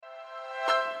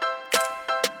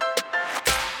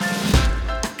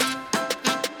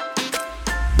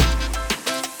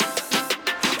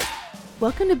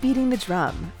Welcome to Beating the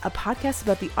Drum, a podcast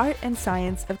about the art and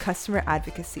science of customer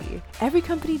advocacy. Every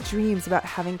company dreams about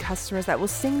having customers that will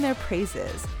sing their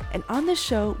praises, and on this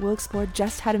show, we'll explore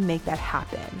just how to make that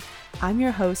happen. I'm your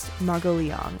host, Margot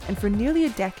Leong, and for nearly a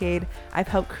decade, I've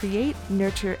helped create,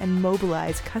 nurture, and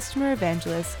mobilize customer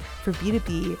evangelists for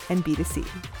B2B and B2C.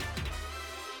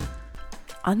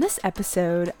 On this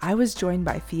episode, I was joined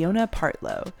by Fiona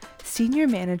Partlow, Senior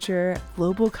Manager,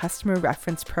 Global Customer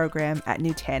Reference Program at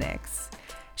Nutanix.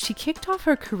 She kicked off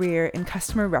her career in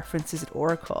customer references at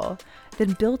Oracle,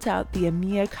 then built out the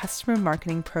EMEA customer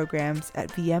marketing programs at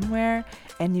VMware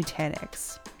and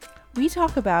Nutanix. We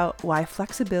talk about why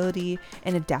flexibility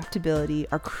and adaptability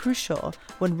are crucial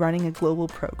when running a global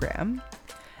program,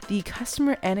 the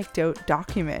customer anecdote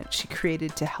document she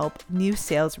created to help new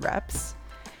sales reps,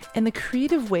 and the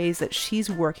creative ways that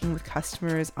she's working with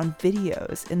customers on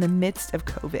videos in the midst of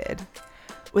COVID.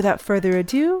 Without further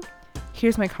ado,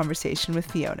 here's my conversation with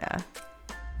Fiona.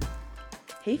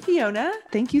 Hey, Fiona.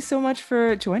 Thank you so much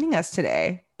for joining us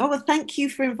today. Oh, well, thank you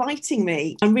for inviting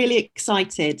me. I'm really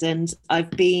excited, and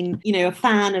I've been, a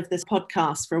fan of this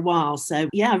podcast for a while. So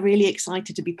yeah, really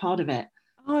excited to be part of it.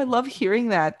 Oh, I love hearing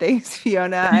that. Thanks,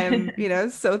 Fiona. I'm,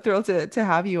 so thrilled to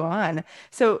have you on.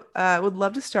 So would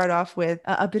love to start off with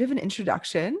a bit of an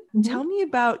introduction. Mm-hmm. Tell me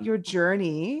about your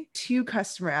journey to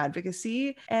customer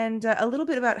advocacy and a little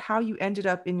bit about how you ended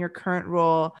up in your current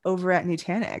role over at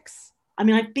Nutanix.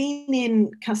 I've been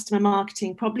in customer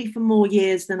marketing probably for more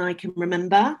years than I can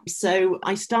remember. So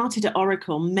I started at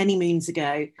Oracle many moons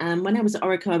ago. And when I was at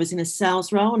Oracle, I was in a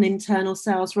sales role, an internal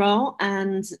sales role.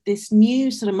 And this new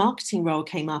sort of marketing role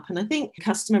came up. And I think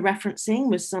customer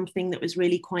referencing was something that was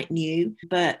really quite new,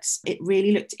 but it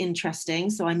really looked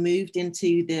interesting. So I moved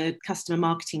into the customer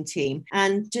marketing team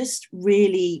and just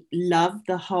really loved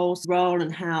the whole role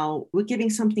and how we're giving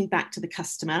something back to the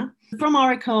customer. From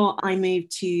Oracle, I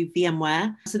moved to VMware.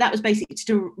 So that was basically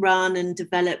to run and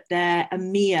develop their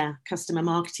EMEA customer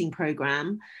marketing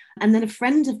program. And then a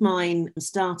friend of mine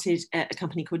started at a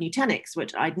company called Nutanix,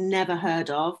 which I'd never heard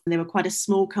of. They were quite a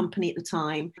small company at the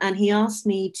time. And he asked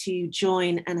me to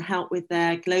join and help with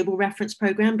their global reference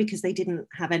program because they didn't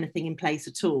have anything in place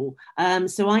at all.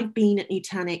 So I've been at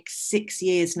Nutanix 6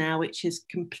 years now, which has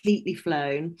completely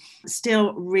flown.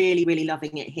 Still really, really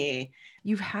loving it here.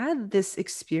 You've had this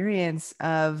experience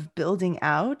of building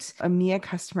out EMEA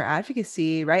customer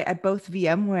advocacy, right, at both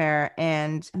VMware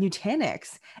and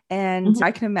Nutanix. And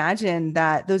I can imagine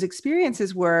that those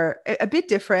experiences were a bit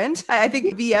different. I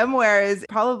think VMware is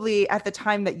probably, at the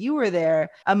time that you were there,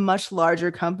 a much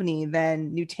larger company than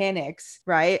Nutanix,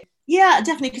 right? Yeah,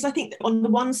 definitely. Because I think on the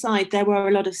one side, there were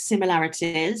a lot of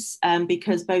similarities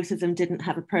because both of them didn't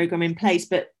have a program in place.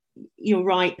 But you're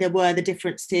right, there were the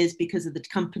differences because of the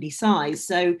company size.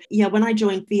 So yeah, when I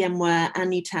joined VMware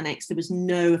and Nutanix, there was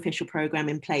no official program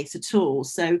in place at all.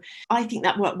 So I think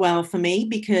that worked well for me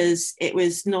because it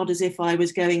was not as if I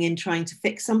was going in trying to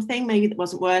fix something maybe that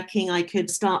wasn't working. I could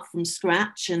start from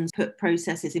scratch and put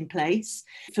processes in place.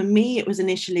 For me, it was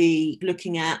initially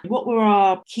looking at what were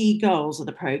our key goals of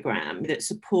the program that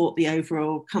support the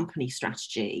overall company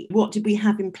strategy. What did we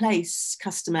have in place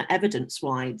customer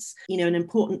evidence-wise? An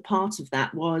important part of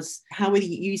that was how were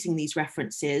you using these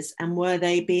references and were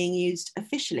they being used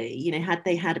officially? Had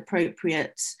they had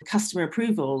appropriate customer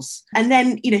approvals? And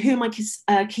then, who are my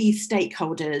key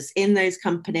stakeholders in those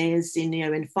companies,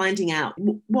 in finding out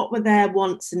what were their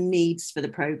wants and needs for the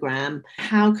program?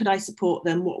 How could I support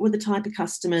them? What were the type of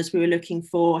customers we were looking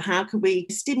for? How could we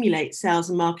stimulate sales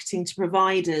and marketing to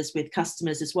providers with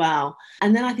customers as well?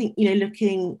 And then I think,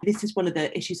 this is one of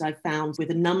the issues I've found with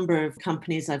a number of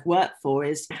companies I've worked for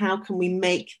is how can we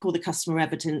make all the customer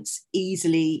evidence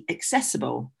easily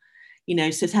accessible?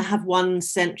 So to have one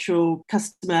central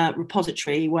customer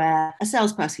repository where a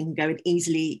salesperson can go and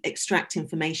easily extract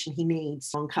information he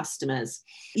needs on customers.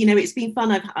 It's been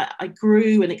fun. I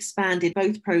grew and expanded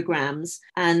both programs.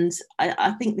 And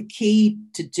I think the key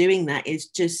to doing that is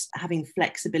just having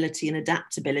flexibility and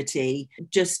adaptability,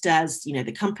 just as,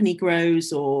 the company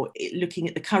grows or looking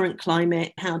at the current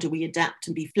climate, how do we adapt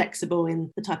and be flexible in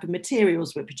the type of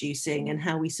materials we're producing and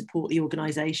how we support the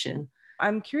organization.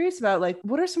 I'm curious about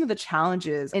what are some of the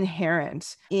challenges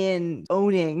inherent in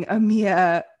owning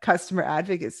EMEA customer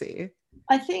advocacy?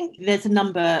 I think there's a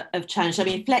number of challenges. I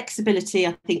mean, flexibility,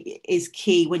 I think, is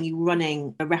key when you're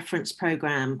running a reference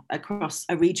program across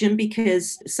a region,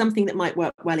 because something that might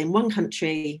work well in one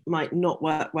country might not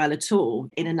work well at all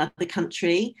in another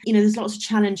country. There's lots of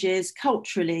challenges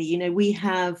culturally. We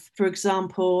have, for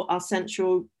example, our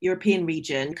Central European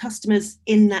region. Customers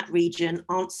in that region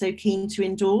aren't so keen to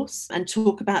endorse and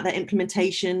talk about their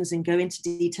implementations and go into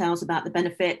details about the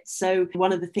benefits. So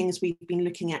one of the things we've been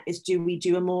looking at is, do we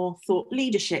do a more thought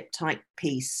leadership type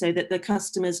piece, so that the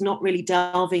customer's not really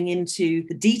delving into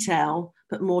the detail,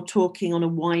 but more talking on a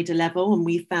wider level. And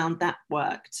we found that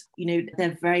worked.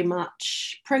 They're very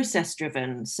much process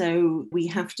driven. So we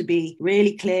have to be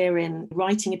really clear in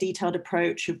writing a detailed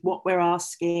approach of what we're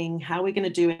asking, how we're going to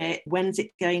do it, when's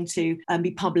it going to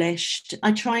be published.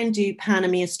 I try and do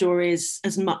pan-EMEA stories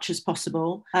as much as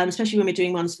possible, especially when we're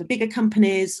doing ones for bigger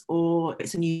companies or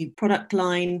it's a new product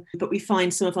line. But we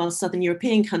find some of our Southern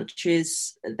European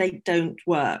countries, they don't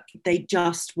work. They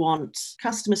just want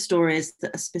customer stories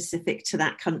that are specific to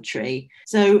that country.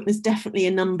 So there's definitely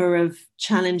a number of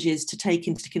challenges to take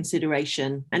into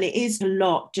consideration. And it is a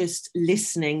lot just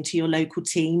listening to your local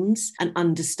teams and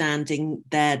understanding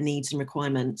their needs and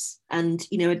requirements, and,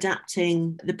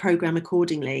 adapting the program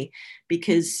accordingly.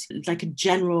 Because like a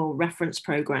general reference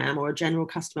program or a general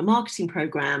customer marketing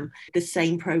program, the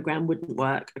same program wouldn't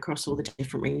work across all the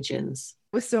different regions.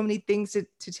 With so many things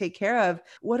to take care of,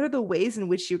 what are the ways in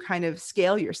which you kind of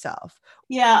scale yourself?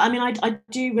 Yeah, I mean, I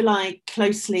do rely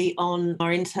closely on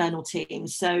our internal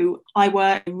teams. So I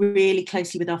work really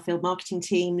closely with our field marketing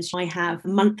teams. I have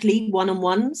monthly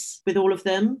one-on-ones with all of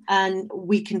them, and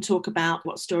we can talk about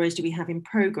what stories do we have in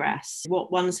progress,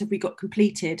 what ones have we got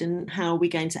completed, and how are we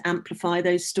going to amplify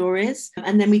those stories.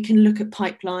 And then we can look at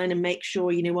pipeline and make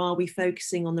sure, are we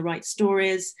focusing on the right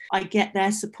stories? I get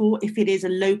their support. If it is a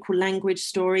local language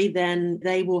story, then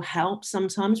they will help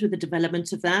sometimes with the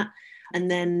development of that. And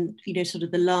then, sort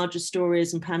of the larger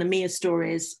stories and pan-EMEA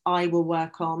stories I will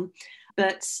work on.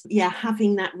 But yeah,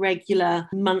 having that regular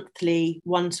monthly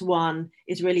one-to-one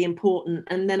is really important.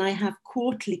 And then I have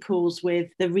quarterly calls with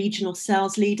the regional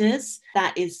sales leaders.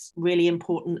 That is really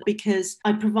important because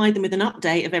I provide them with an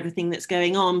update of everything that's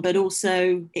going on, but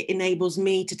also it enables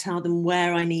me to tell them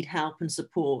where I need help and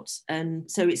support.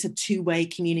 And so it's a two-way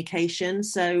communication.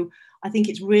 So I think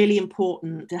it's really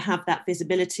important to have that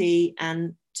visibility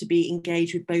and to be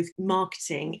engaged with both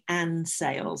marketing and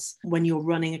sales when you're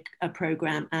running a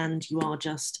program and you are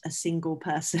just a single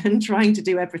person trying to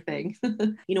do everything.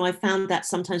 I found that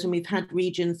sometimes when we've had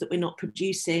regions that we're not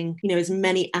producing, as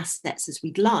many assets as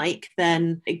we'd like,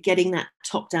 then getting that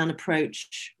top-down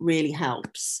approach really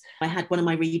helps. I had one of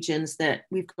my regions that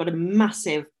we've got a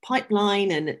massive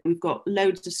pipeline and we've got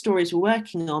loads of stories we're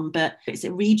working on, but it's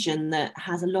a region that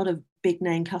has a lot of big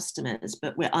name customers,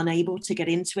 but we're unable to get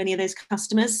into any of those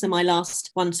customers. So my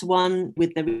last one-to-one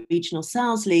with the regional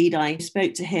sales lead, I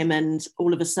spoke to him and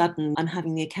all of a sudden I'm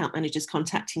having the account managers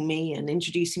contacting me and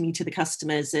introducing me to the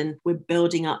customers, and we're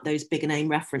building up those bigger name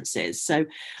references. So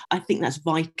I think that's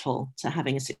vital to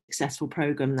having a successful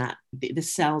program, that the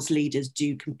sales leaders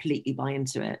do completely buy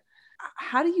into it.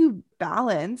 How do you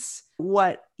balance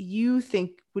what you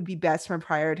think would be best from a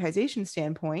prioritization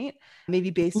standpoint,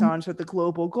 maybe based on sort of the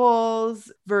global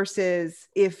goals, versus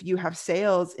if you have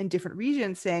sales in different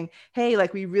regions saying, hey,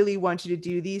 like we really want you to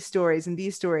do these stories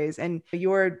and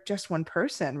you're just one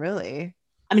person, really?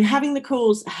 I mean, having the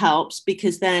calls helps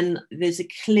because then there's a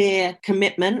clear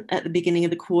commitment at the beginning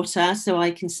of the quarter. So I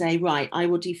can say, right, I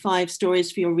will do 5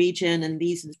 stories for your region and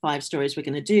these are the 5 stories we're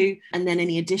going to do. And then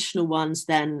any additional ones,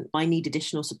 then I need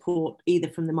additional support either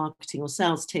from the marketing or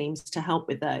sales teams to help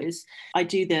with those. I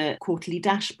do the quarterly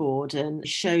dashboard and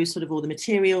show sort of all the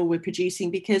material we're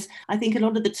producing, because I think a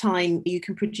lot of the time you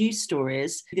can produce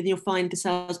stories, then you'll find the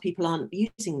salespeople aren't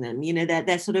using them.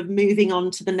 They're sort of moving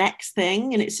on to the next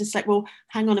thing. And it's just like, well,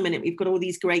 hang on a minute, we've got all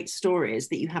these great stories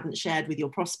that you haven't shared with your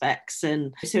prospects.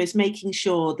 And so it's making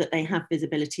sure that they have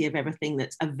visibility of everything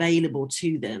that's available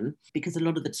to them, because a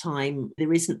lot of the time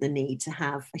there isn't the need to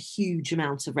have a huge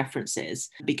amount of references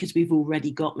because we've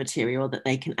already got material that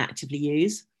they can actively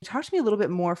use. Talk to me a little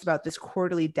bit more about this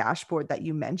quarterly dashboard that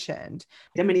you mentioned.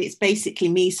 I mean, it's basically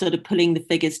me sort of pulling the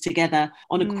figures together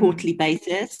on a quarterly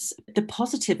basis. The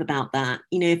positive about that,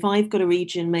 if I've got a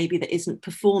region maybe that isn't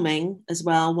performing as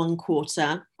well one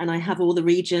quarter, and I have all the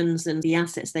regions and the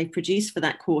assets they've produced for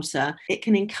that quarter, it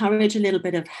can encourage a little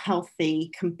bit of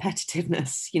healthy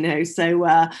competitiveness,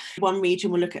 So one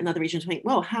region will look at another region and think,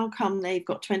 well, how come they've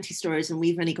got 20 stories and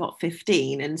we've only got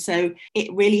 15? And so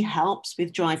it really helps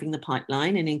with driving the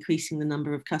pipeline and increasing the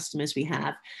number of customers we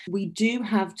have. We do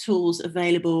have tools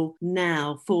available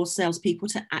now for salespeople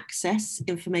to access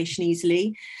information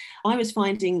easily. I was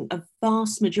finding a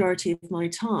vast majority of my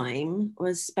time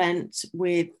was spent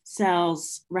with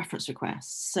sales reference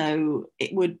requests. So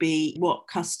it would be, what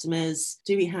customers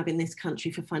do we have in this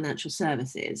country for financial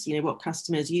services? What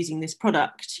customers using this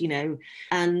product,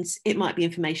 and it might be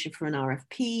information for an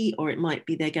RFP, or it might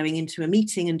be they're going into a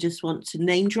meeting and just want to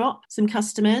name drop some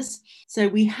customers. So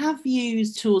we have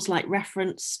used tools like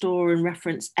Reference Store and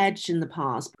Reference Edge in the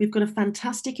past. We've got a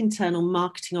fantastic internal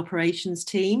marketing operations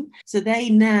team. So they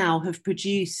now have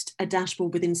produced a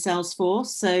dashboard within Salesforce.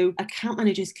 So account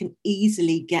managers can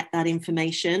easily get that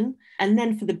information. And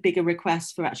then for the bigger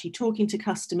requests for actually talking to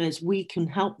customers, we can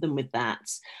help them with that.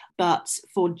 But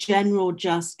for general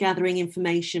just gathering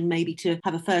information, maybe to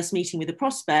have a first meeting with a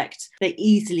prospect, they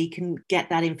easily can get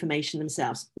that information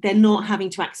themselves. They're not having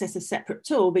to access a separate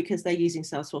tool because they're using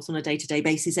Salesforce on a day-to-day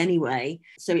basis anyway.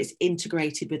 So it's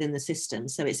integrated within the system.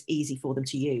 So it's easy for them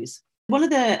to use. One of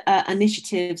the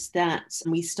initiatives that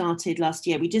we started last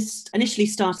year, we just initially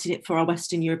started it for our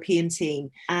Western European team.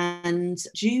 And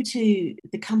due to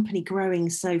the company growing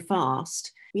so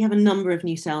fast, we have a number of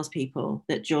new salespeople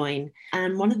that join.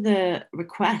 And one of the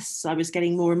requests I was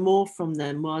getting more and more from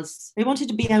them was they wanted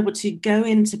to be able to go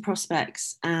into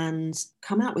prospects and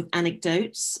come out with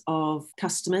anecdotes of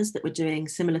customers that were doing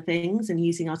similar things and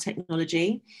using our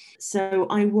technology. So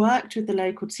I worked with the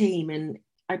local team and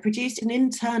I produced an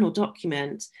internal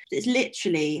document that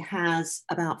literally has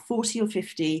about 40 or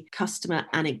 50 customer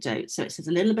anecdotes. So it says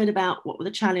a little bit about what the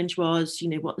challenge was,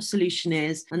 what the solution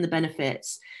is and the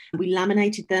benefits. We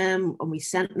laminated them and we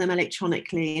sent them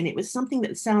electronically. And it was something that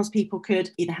the salespeople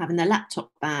could either have in their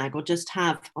laptop bag or just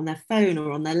have on their phone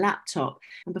or on their laptop.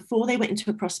 And before they went into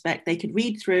a prospect, they could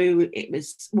read through. It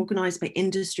was organized by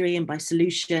industry and by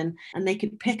solution. And they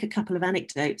could pick a couple of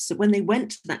anecdotes. So when they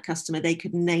went to that customer, they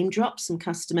could name drop some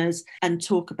customers and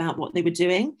talk about what they were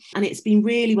doing. And it's been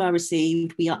really well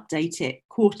received. We update it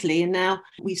quarterly, and now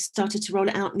we've started to roll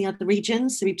it out in the other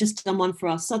regions. So we've just done one for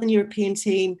our Southern European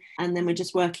team, and then we're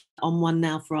just working on one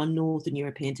now for our Northern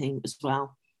European team as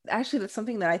well. Actually, that's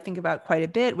something that I think about quite a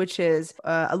bit, which is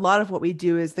a lot of what we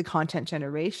do is the content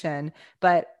generation,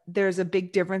 but there's a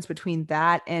big difference between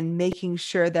that and making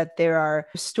sure that there are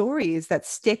stories that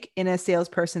stick in a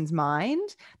salesperson's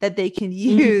mind that they can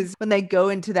use when they go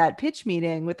into that pitch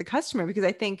meeting with the customer. Because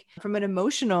I think from an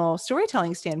emotional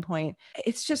storytelling standpoint,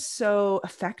 it's just so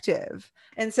effective.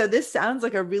 And so this sounds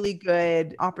like a really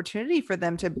good opportunity for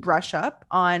them to brush up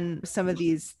on some of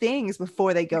these things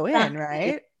before they go in,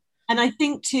 right? And I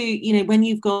think too, when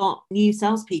you've got new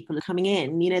salespeople coming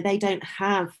in, they don't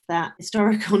have that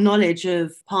historical knowledge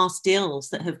of past deals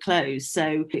that have closed.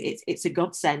 So it's a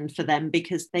godsend for them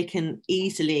because they can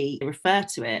easily refer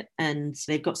to it and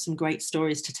they've got some great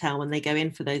stories to tell when they go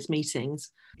in for those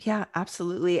meetings. Yeah,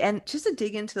 absolutely. And just to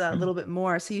dig into that a little bit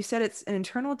more. So you said it's an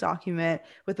internal document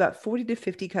with about 40 to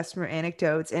 50 customer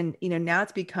anecdotes. And, now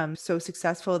it's become so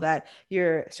successful that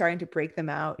you're starting to break them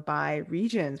out by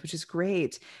regions, which is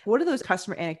great. What do those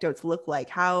customer anecdotes look like?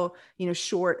 How,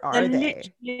 short are they?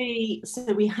 Literally,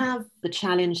 so we have the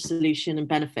challenge, solution and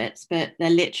benefits, but they're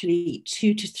literally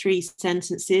 2 to 3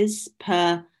 sentences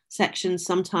per section,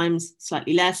 sometimes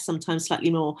slightly less, sometimes slightly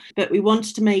more, but we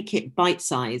wanted to make it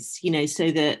bite-sized,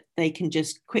 so that they can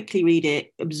just quickly read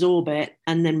it, absorb it,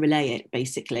 and then relay it,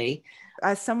 basically.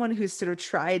 As someone who's sort of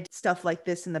tried stuff like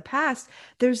this in the past,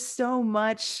 there's so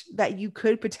much that you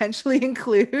could potentially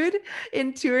include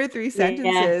in 2 or 3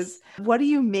 sentences. Yes. What do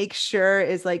you make sure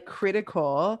is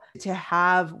critical to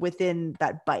have within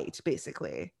that bite,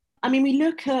 basically? I mean, we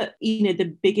look at,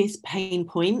 the biggest pain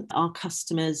point our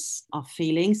customers are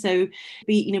feeling. So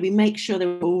we make sure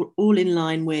they're all in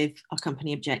line with our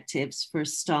company objectives for a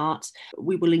start.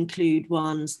 We will include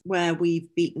ones where we've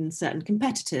beaten certain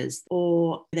competitors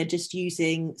or they're just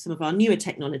using some of our newer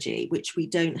technology, which we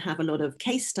don't have a lot of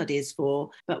case studies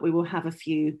for, but we will have a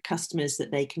few customers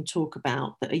that they can talk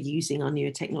about that are using our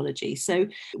newer technology. So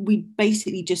we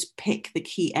basically just pick the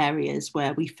key areas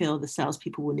where we feel the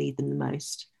salespeople will need them the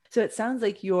most. So it sounds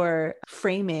like you're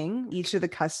framing each of the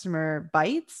customer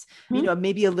bites, Mm-hmm.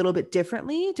 maybe a little bit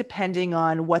differently depending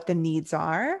on what the needs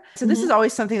are. So this is Mm-hmm.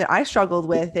 always something that I struggled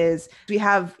with is we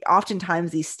have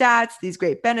oftentimes these stats, these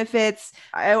great benefits.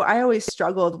 I always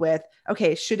struggled with,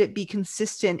 okay, should it be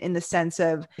consistent in the sense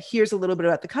of here's a little bit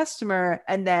about the customer,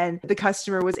 and then the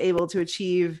customer was able to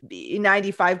achieve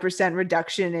 95%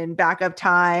 reduction in backup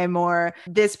time or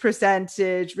this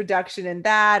percentage reduction in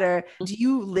that? Or do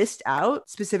you list out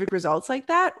specific results like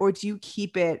that? Or do you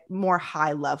keep it more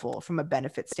high level from a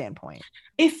benefit standpoint?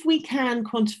 If we can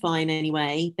quantify in any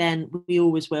way, then we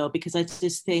always will, because I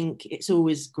just think it's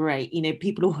always great.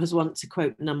 People always want to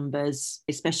quote numbers,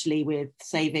 especially with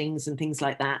savings and things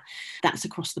like that. That's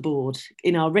across the board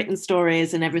in our written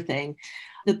stories and everything.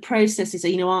 The process is,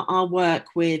 I'll work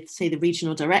with, say, the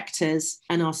regional directors,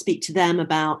 and I'll speak to them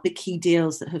about the key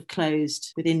deals that have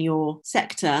closed within your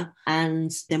sector.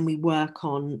 And then we work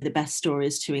on the best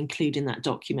stories to include in that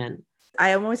document. I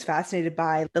am always fascinated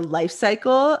by the life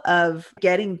cycle of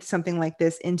getting something like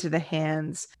this into the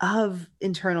hands of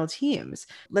internal teams.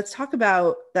 Let's talk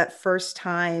about that first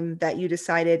time that you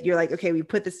decided, you're like, okay, we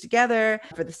put this together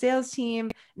for the sales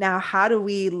team. Now, how do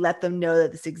we let them know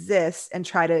that this exists and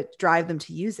try to drive them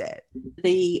to use it?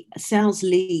 The sales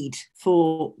lead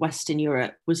for Western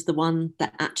Europe was the one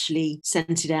that actually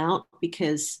sent it out,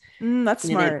 because That's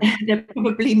smart. they're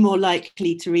probably more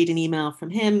likely to read an email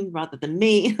from him rather than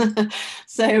me.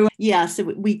 So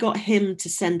we got him to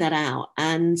send that out.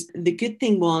 And the good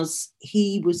thing was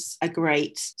he was a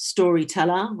great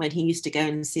storyteller when he used to go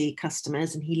and see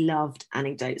customers, and he loved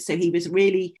anecdotes. So he was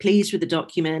really pleased with the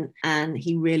document, and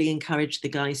he really encouraged the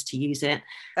guys to use it.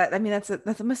 I mean,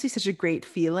 that must be such a great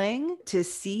feeling to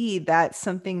see that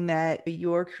something that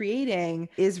you're creating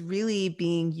is really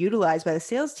being utilized by the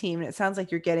sales team. And it sounds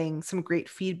like you're getting some great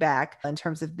feedback in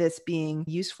terms of this being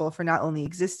useful for not only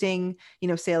existing,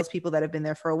 salespeople that have been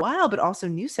there for a while, but also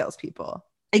new salespeople.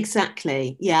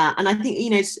 Exactly. Yeah. And I think,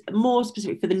 it's more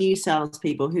specific for the new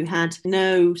salespeople who had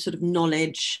no sort of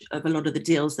knowledge of a lot of the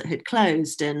deals that had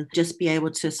closed, and just be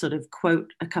able to sort of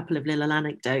quote a couple of little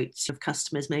anecdotes of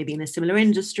customers maybe in a similar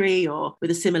industry or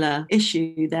with a similar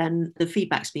issue. Then the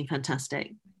feedback's been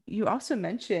fantastic. You also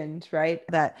mentioned, right,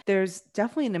 that there's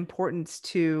definitely an importance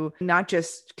to not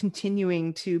just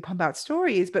continuing to pump out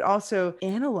stories, but also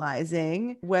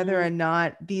analyzing whether or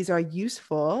not these are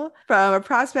useful from a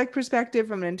prospect perspective,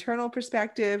 from an internal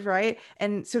perspective, right?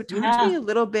 And so talk to me a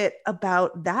little bit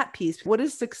about that piece. What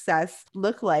does success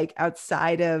look like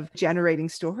outside of generating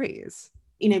stories?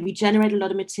 We generate a lot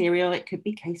of material. It could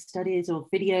be case studies or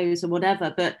videos or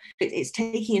whatever, but it's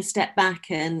taking a step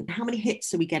back and how many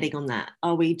hits are we getting on that?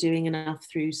 Are we doing enough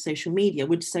through social media?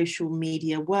 Would social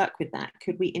media work with that?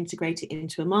 Could we integrate it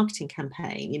into a marketing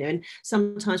campaign? And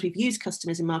sometimes we've used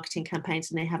customers in marketing campaigns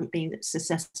and they haven't been as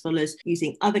successful as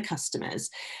using other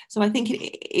customers. So I think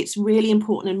it's really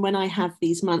important. And when I have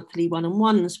these monthly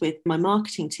one-on-ones with my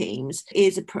marketing teams,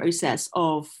 is a process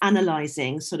of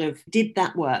analyzing sort of, did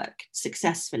that work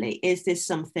successfully? Is this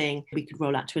something we could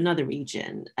roll out to another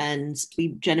region? And we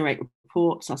generate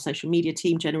reports. Our social media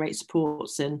team generates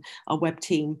reports, and our web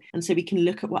team. And so we can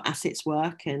look at what assets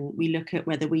work, and we look at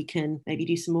whether we can maybe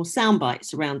do some more sound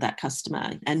bites around that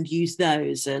customer and use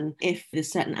those. And if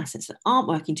there's certain assets that aren't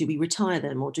working, do we retire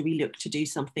them, or do we look to do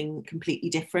something completely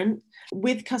different?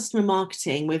 With customer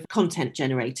marketing, with content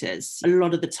generators, a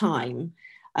lot of the time,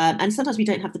 and sometimes we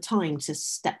don't have the time to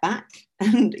step back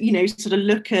and, sort of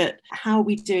look at how are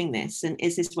we doing this, and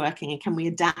is this working, and can we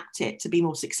adapt it to be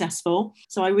more successful?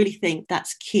 So I really think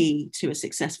that's key to a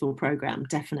successful program,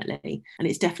 definitely. And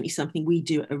it's definitely something we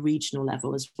do at a regional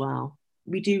level as well.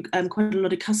 We do quite a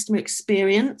lot of customer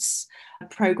experience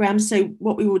programs. So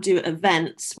what we will do at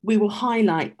events, we will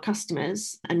highlight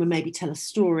customers, and we'll maybe tell a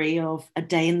story of a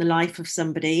day in the life of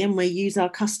somebody, and we use our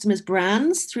customers'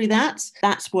 brands through that.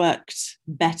 That's worked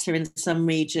better in some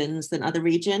regions than other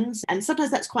regions. And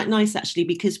sometimes that's quite nice, actually,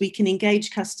 because we can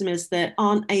engage customers that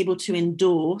aren't able to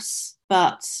endorse,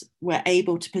 but we're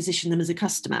able to position them as a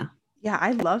customer. Yeah,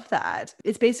 I love that.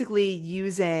 It's basically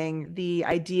using the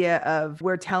idea of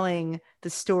we're telling the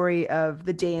story of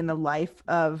the day in the life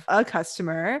of a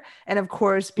customer. And of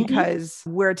course, because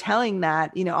we're telling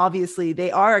that, obviously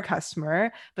they are a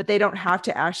customer, but they don't have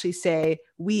to actually say,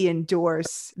 we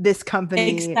endorse this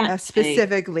company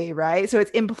specifically, right? So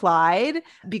it's implied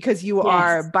because you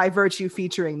are by virtue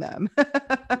featuring them.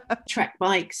 Trek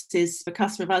bikes is a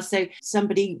customer of ours. So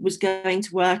somebody was going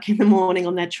to work in the morning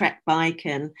on their Trek bike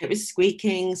and it was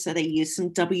squeaking. So they used some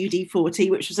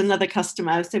WD-40, which was another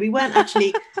customer. So we weren't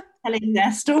actually telling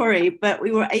their story, but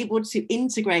we were able to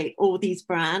integrate all these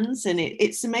brands. And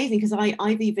it's amazing because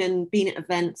I've even been at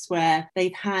events where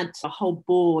they've had a whole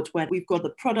board where we've got the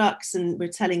products and we're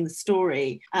telling the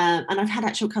story. And I've had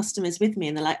actual customers with me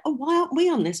and they're like, oh, why aren't we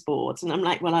on this board? And I'm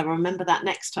like, well, I remember that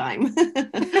next time.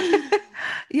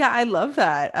 Yeah, I love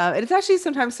that. It's actually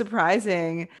sometimes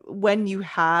surprising when you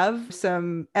have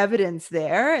some evidence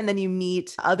there and then you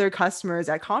meet other customers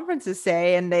at conferences,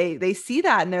 say, and they see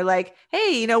that and they're like,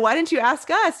 hey, why didn't you ask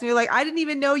us? And you're like, I didn't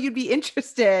even know you'd be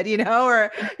interested,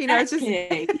 or,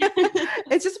 Exactly.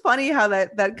 it's just funny how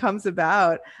that comes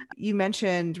about. You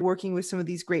mentioned working with some of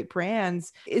these great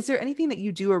brands. Is there anything that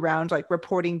you do around like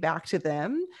reporting back to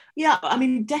them? Yeah, I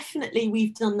mean, definitely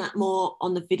we've done that more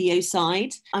on the video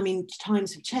side. I mean,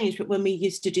 times have changed, but when we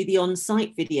used to do the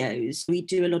on-site videos, we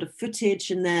do a lot of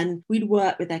footage and then we'd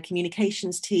work with their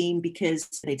communications team because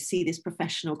they'd see this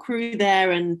professional crew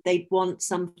there and they'd want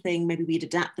something. Maybe we'd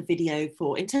adapt the video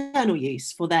for internal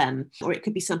use for them, or it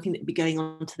could be something that would be going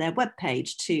onto their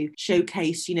webpage to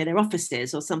showcase, their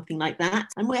offices or something like that.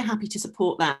 And we're happy to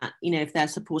support that, if they're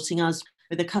supporting us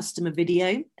with a customer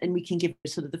video and we can give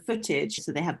sort of the footage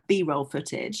so they have B-roll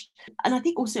footage. And I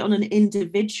think also on an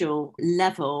individual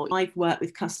level, I've worked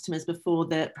with customers before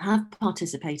that have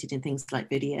participated in things like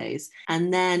videos,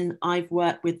 and then I've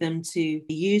worked with them to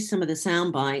use some of the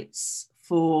sound bites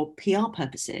for PR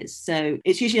purposes. So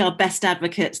it's usually our best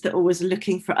advocates that are always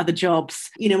looking for other jobs.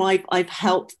 I've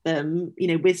helped them,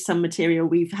 with some material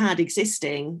we've had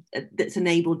existing that's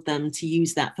enabled them to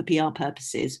use that for PR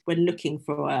purposes when looking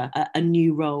for a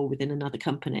new role within another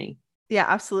company. Yeah,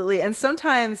 absolutely. And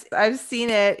sometimes I've seen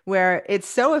it where it's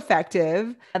so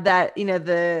effective that,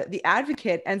 the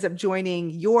advocate ends up joining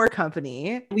your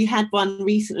company. We had one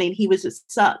recently and he was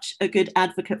such a good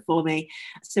advocate for me.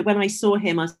 So when I saw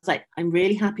him, I was like, I'm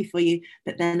really happy for you.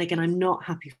 But then again, I'm not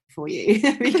happy for you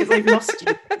because I've lost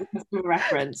you for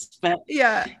reference. But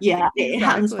yeah, it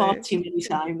happens far too many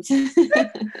times.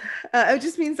 It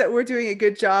just means that we're doing a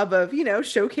good job of,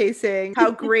 showcasing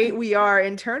how great we are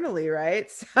internally, right?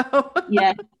 So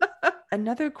yeah.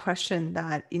 Another question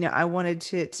that, I wanted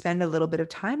to spend a little bit of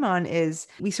time on is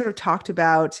we sort of talked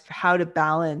about how to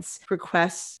balance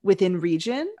requests within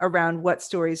region around what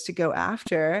stories to go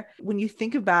after. When you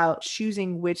think about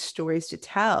choosing which stories to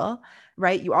tell,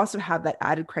 right, you also have that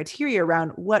added criteria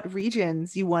around what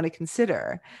regions you want to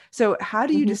consider. So how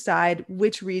do you decide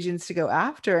which regions to go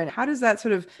after, and how does that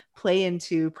sort of play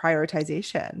into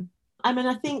prioritization? I mean,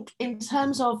 I think in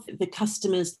terms of the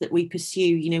customers that we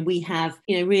pursue, we have,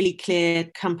 really clear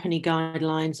company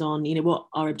guidelines on, what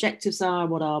our objectives are,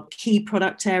 what our key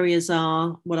product areas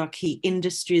are, what our key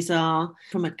industries are.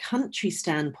 From a country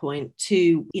standpoint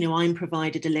too, I'm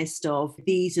provided a list of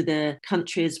these are the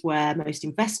countries where most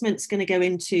investment's going to go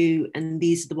into, and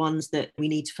these are the ones that we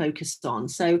need to focus on.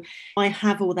 So I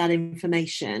have all that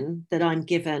information that I'm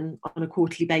given on a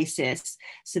quarterly basis.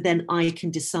 So then I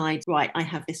can decide, right, I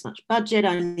have this much budget,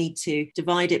 I need to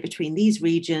divide it between these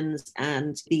regions,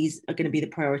 and these are going to be the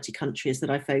priority countries that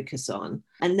I focus on.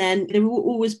 And then there will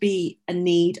always be a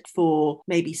need for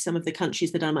maybe some of the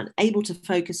countries that I'm unable to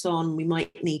focus on. We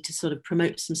might need to sort of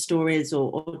promote some stories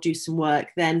or do some work.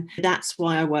 Then that's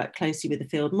why I work closely with the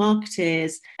field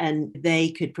marketers, and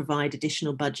they could provide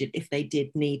additional budget if they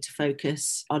did need to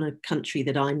focus on a country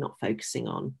that I'm not focusing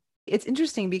on. It's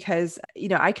interesting because,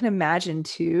 I can imagine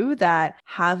too that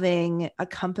having a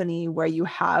company where you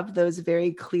have those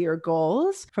very clear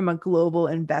goals from a global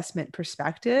investment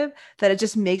perspective, that it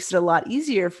just makes it a lot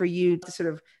easier for you to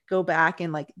sort of go back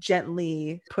and like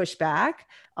gently push back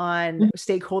on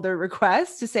stakeholder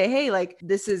requests to say, hey, like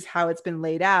this is how it's been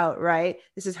laid out, right?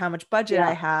 This is how much budget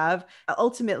I have.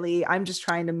 Ultimately, I'm just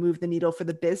trying to move the needle for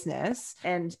the business.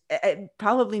 And it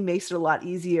probably makes it a lot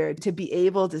easier to be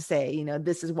able to say,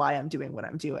 this is why I'm doing what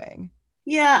I'm doing.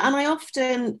 Yeah, and I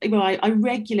often, I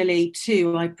regularly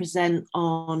too, I present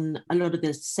on a lot of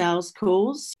the sales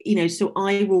calls, so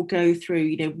I will go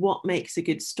through, what makes a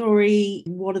good story,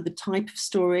 what are the type of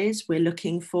stories we're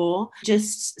looking for,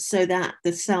 just so that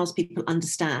the salespeople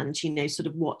understand, sort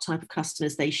of what type of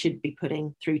customers they should be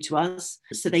putting through to us.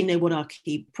 So they know what our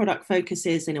key product focus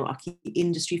is, they know what our key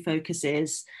industry focus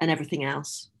is, and everything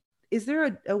else. Is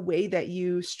there a way that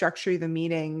you structure the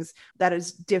meetings that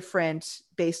is different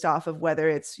based off of whether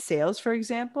it's sales, for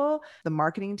example, the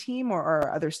marketing team,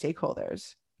 or other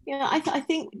stakeholders? Yeah, I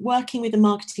think working with the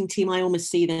marketing team, I almost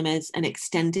see them as an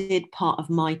extended part of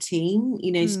my team,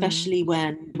 especially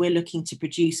when we're looking to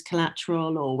produce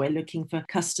collateral or we're looking for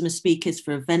customer speakers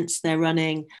for events they're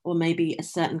running, or maybe a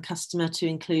certain customer to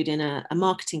include in a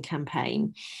marketing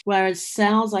campaign. Whereas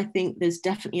sales, I think there's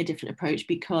definitely a different approach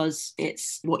because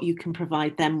it's what you can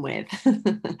provide them with,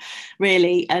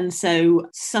 really. And so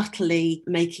subtly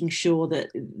making sure that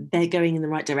they're going in the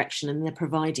right direction and they're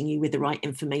providing you with the right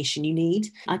information you need.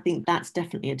 I think that's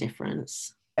definitely a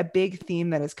difference. A big theme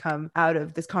that has come out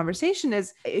of this conversation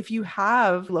is if you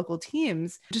have local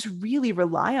teams, just really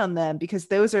rely on them, because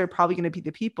those are probably going to be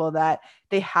the people that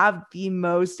they have the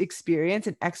most experience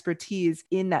and expertise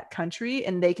in that country,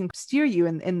 and they can steer you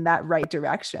in that right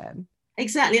direction.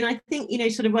 Exactly. And I think,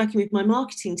 sort of working with my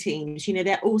marketing teams,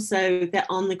 they're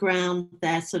on the ground,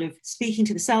 they're sort of speaking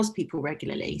to the salespeople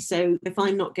regularly. So if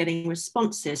I'm not getting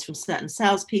responses from certain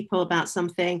salespeople about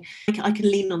something, I can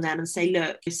lean on them and say,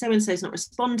 look, if so-and-so is not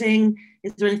responding,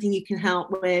 is there anything you can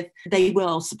help with? They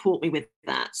will support me with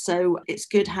that. So it's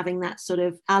good having that sort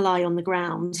of ally on the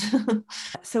ground.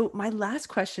 So my last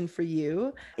question for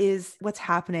you is what's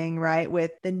happening, right,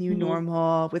 with the new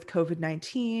normal, with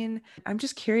COVID-19. I'm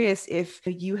just curious if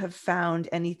you have found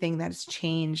anything that has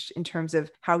changed in terms of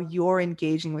how you're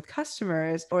engaging with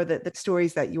customers or the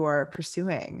stories that you're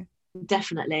pursuing.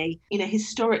 Definitely.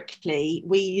 Historically,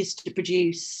 we used to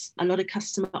produce a lot of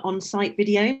customer on-site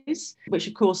videos, which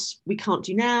of course we can't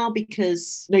do now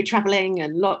because no traveling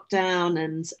and lockdown.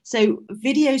 And so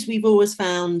videos we've always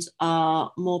found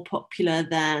are more popular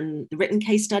than the written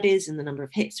case studies and the number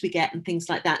of hits we get and things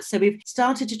like that. So we've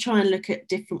started to try and look at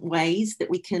different ways that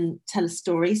we can tell a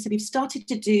story. So we've started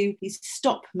to do these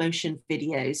stop motion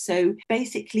videos. So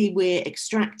basically we're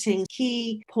extracting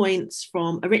key points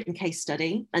from a written case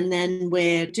study, and then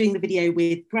we're doing the video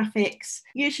with graphics,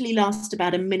 usually last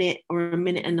about a minute or a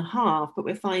minute and a half, but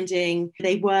we're finding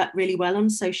they work really well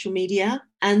on social media.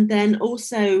 And then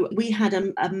also we had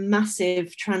a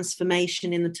massive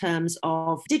transformation in the terms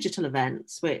of digital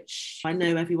events, which I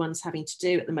know everyone's having to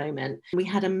do at the moment. We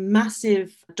had a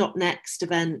massive .next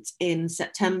event in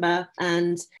September,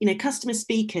 and, customer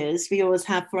speakers we always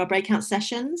have for our breakout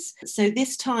sessions. So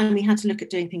this time we had to look at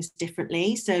doing things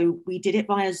differently. So we did it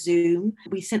via Zoom.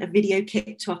 We sent a video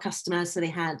kit to our customers. So they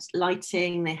had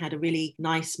lighting, they had a really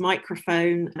nice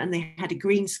microphone, and they had a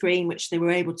green screen, which they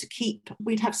were able to keep.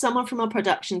 We'd have someone from our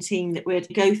production team that would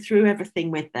go through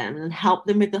everything with them and help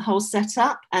them with the whole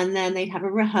setup, and then they'd have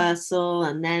a rehearsal,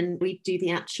 and then we'd do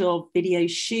the actual video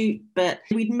shoot, but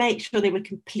we'd make sure they were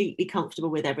completely comfortable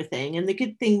with everything. And the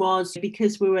good thing was,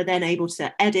 because we were then able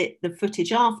to edit the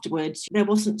footage afterwards, there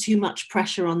wasn't too much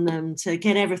pressure on them to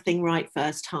get everything right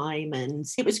first time. And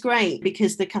it was great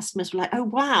because the customers were like, oh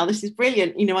wow, this is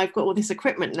brilliant, I've got all this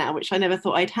equipment now which I never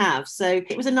thought I'd have. So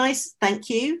it was a nice thank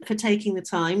you for taking the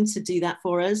time to do that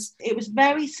for us. It was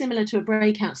very similar to a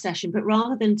breakout session, but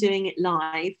rather than doing it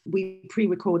live, we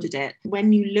pre-recorded it.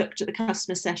 When you looked at the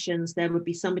customer sessions, there would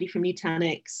be somebody from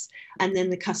Nutanix and then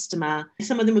the customer.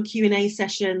 Some of them were Q&A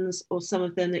sessions, or some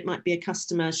of them it might be a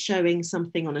customer showing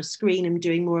something on a screen and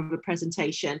doing more of a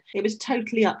presentation. It was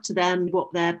totally up to them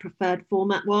what their preferred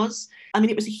format was. I mean,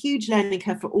 it was a huge learning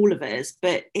curve for all of us,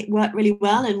 but it worked really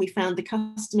well, and we found the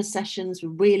customer sessions were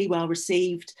really well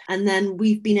received. And then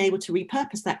we've been able to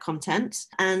repurpose that content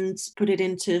and put it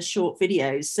into short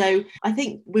videos. So I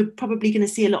think we're probably going to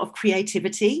see a lot of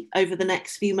creativity over the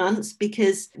next few months,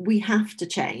 because we have to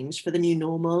change for the new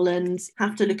normal and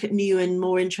have to look at new and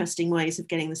more interesting ways of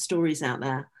getting the stories out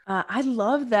there. I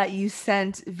love that you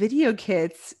sent video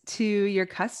kits to your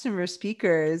customer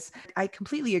speakers. I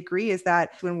completely agree, is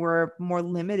that when we're more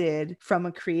limited from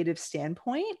a creative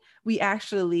standpoint, we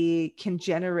actually can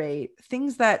generate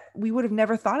things that we would have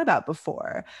never thought about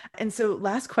before. And so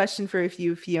last question for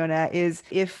you, Fiona, is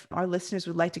if our listeners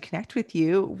would like to connect with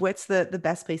you, what's the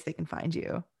best place they can find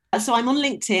you? So I'm on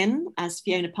LinkedIn as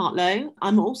Fiona Partlow.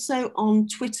 I'm also on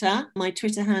Twitter. My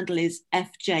Twitter handle is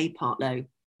FJ Partlow.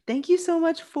 Thank you so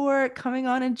much for coming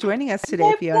on and joining us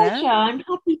today, Fiona. Pleasure. I'm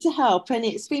happy to help, and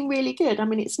it's been really good. I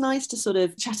mean, it's nice to sort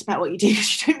of chat about what you do,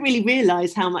 because you don't really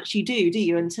realise how much you do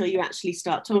you, until you actually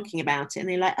start talking about it and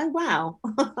they're like, oh, wow.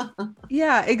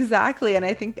 Yeah, exactly. And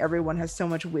I think everyone has so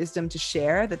much wisdom to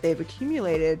share that they've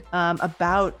accumulated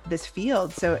about this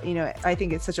field. So, I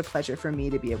think it's such a pleasure for me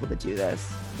to be able to do this.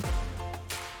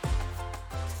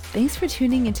 Thanks for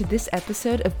tuning into this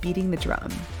episode of Beating the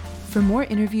Drum. For more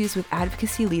interviews with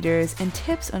advocacy leaders and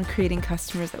tips on creating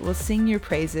customers that will sing your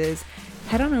praises,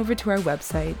 head on over to our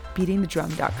website,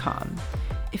 beatingthedrum.com.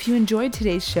 If you enjoyed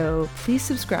today's show, please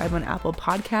subscribe on Apple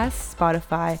Podcasts,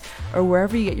 Spotify, or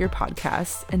wherever you get your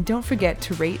podcasts, and don't forget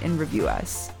to rate and review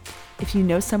us. If you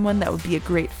know someone that would be a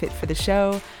great fit for the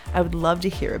show, I would love to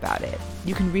hear about it.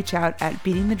 You can reach out at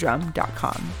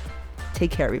beatingthedrum.com.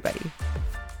 Take care, everybody.